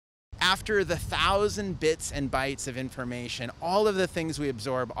After the 1,000 bits and bytes of information, all of the things we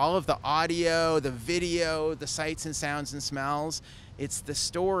absorb, all of the audio, the video, the sights and sounds and smells, it's the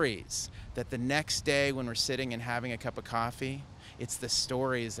stories that the next day when we're sitting and having a cup of coffee, it's the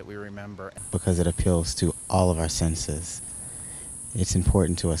stories that we remember. Because it appeals to all of our senses. It's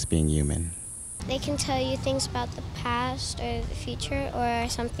important to us being human. They can tell you things about the past or the future or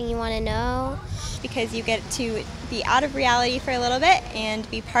something you want to know. Because you get to be out of reality for a little bit and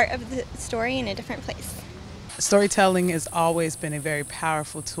be part of the story in a different place. Storytelling has always been a very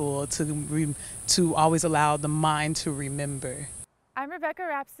powerful tool to always allow the mind to remember. I'm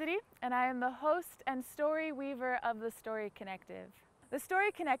Rhapsody, and I am the host and story weaver of the Story Connective. The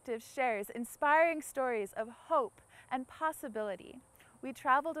Story Connective shares inspiring stories of hope and possibility. We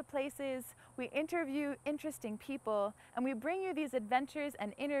travel to places, we interview interesting people, and we bring you these adventures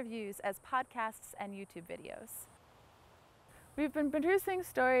and interviews as podcasts and YouTube videos. We've been producing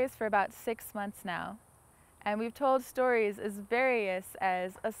stories for about 6 months now, and we've told stories as various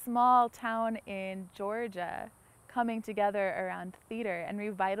as a small town in Georgia coming together around theater and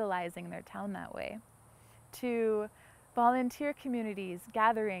revitalizing their town that way, to volunteer communities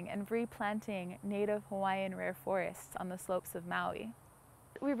gathering and replanting native Hawaiian rare forests on the slopes of Maui.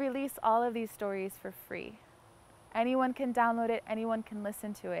 We release all of these stories for free. Anyone can download it, anyone can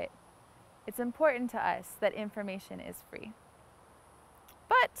listen to it. It's important to us that information is free.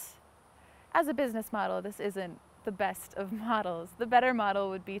 But as a business model, this isn't the best of models. The better model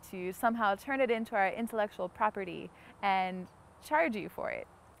would be to somehow turn it into our intellectual property and charge you for it.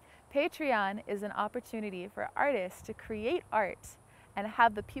 Patreon is an opportunity for artists to create art and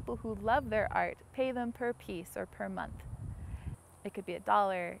have the people who love their art pay them per piece or per month. It could be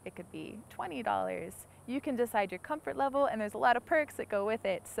 $1, it could be $20. You can decide your comfort level, and there's a lot of perks that go with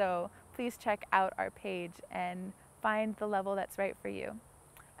it, so please check out our page and find the level that's right for you.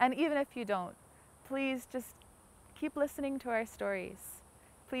 And even if you don't, please just keep listening to our stories.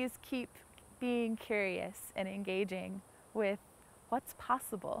 Please keep being curious and engaging with what's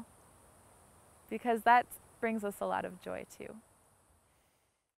possible, because that brings us a lot of joy too.